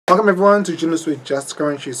Welcome everyone to Junosuede just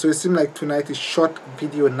currently. So it seems like tonight is short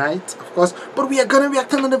video night, of course, but we are gonna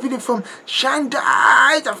react to another video from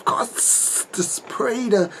Chaindrite, of course, to spray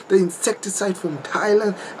the insecticide from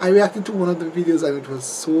Thailand. I reacted to one of the videos and it was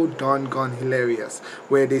so darn gone hilarious,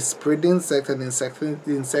 where they sprayed the insect and the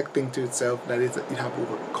insect thing to itself that it have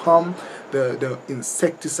overcome the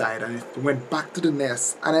insecticide and it went back to the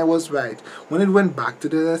nest. And I was right. When it went back to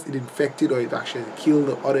the nest, it infected, or it actually killed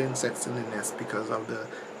the other insects in the nest because of the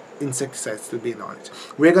insecticide still being on it.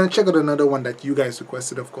 We're gonna check out another one that you guys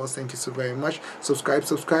requested, of course. Thank you so very much.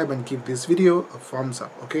 Subscribe and give this video a thumbs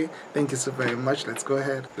up, okay? Thank you so very much. Let's go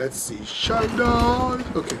ahead. Let's see.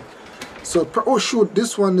 Chaindrite. Okay, so oh shoot,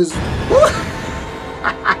 this one is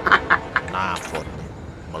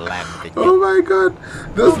oh my god,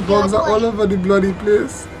 those bugs are all over the bloody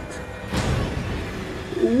place.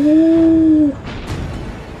 Ooh.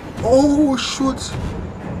 Oh shoot.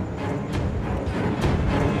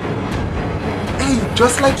 Hey,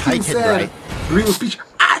 just like he said, real peach.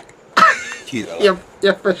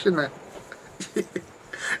 You're passionate.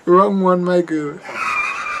 Wrong one, my girl.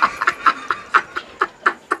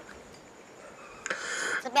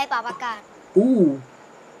 Ooh.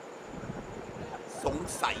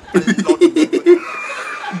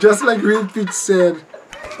 Just like Real Peach said.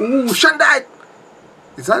 Ooh, Chaindrite!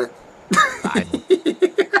 Is that it?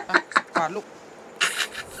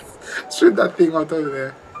 Shoot that thing out of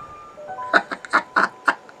there.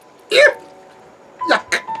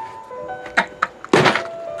 Yuck!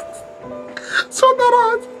 So that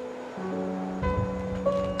out.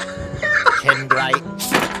 Chaindrite.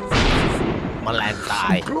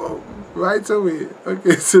 Bro, right away.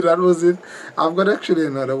 Okay, so that was it. I've got actually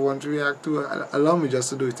another one to react to. Allow me just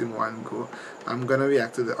to do it in one go. I'm gonna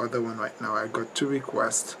react to the other one right now. I got 2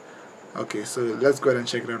 requests. Okay, so let's go ahead and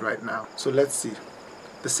check it out right now. So let's see.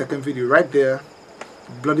 The second video right there.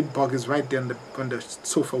 Bloody bug is right there on the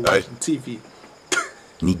sofa watching TV.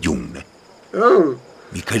 Oh.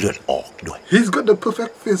 He's got the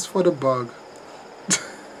perfect face for the bug.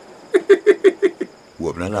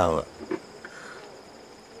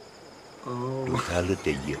 Oh.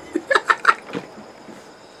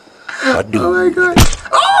 Oh my god.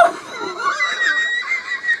 Oh!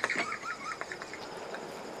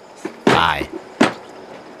 Die.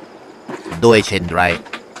 ด้วย Chaindrite.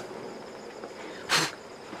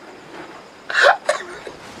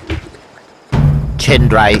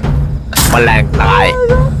 Chaindrite แมลงตาย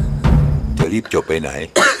จะรีบจบไปไหน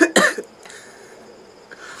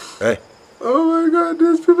เฮ้ย Oh my god,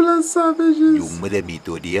 these people are savages. ยุงไม่ได้มี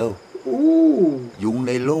ตัวเดียว ยุงใ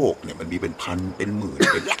นโลกเนี่ยมันมีเป็นพันเป็นหมื่น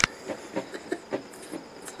เป็น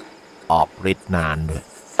ออกฤทธิ์นานด้วย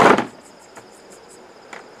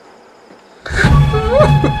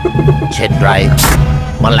Chaindrite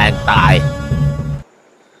แมลงตาย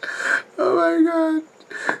Oh my god.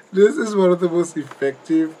 This is one of the most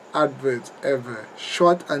effective adverts ever.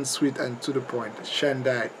 Short and sweet and to the point.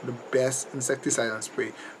 Chaindrite, the best insecticide and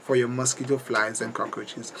spray for your mosquito, flies and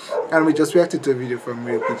cockroaches. And we just reacted to a video from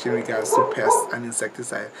Real Peach in regards to pests and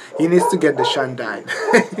insecticide. He needs to get the Chaindrite.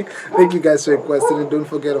 Thank you guys for requesting, and don't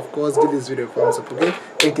forget, of course, give this video a thumbs up, okay?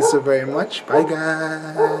 Thank you so very much. Bye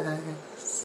guys.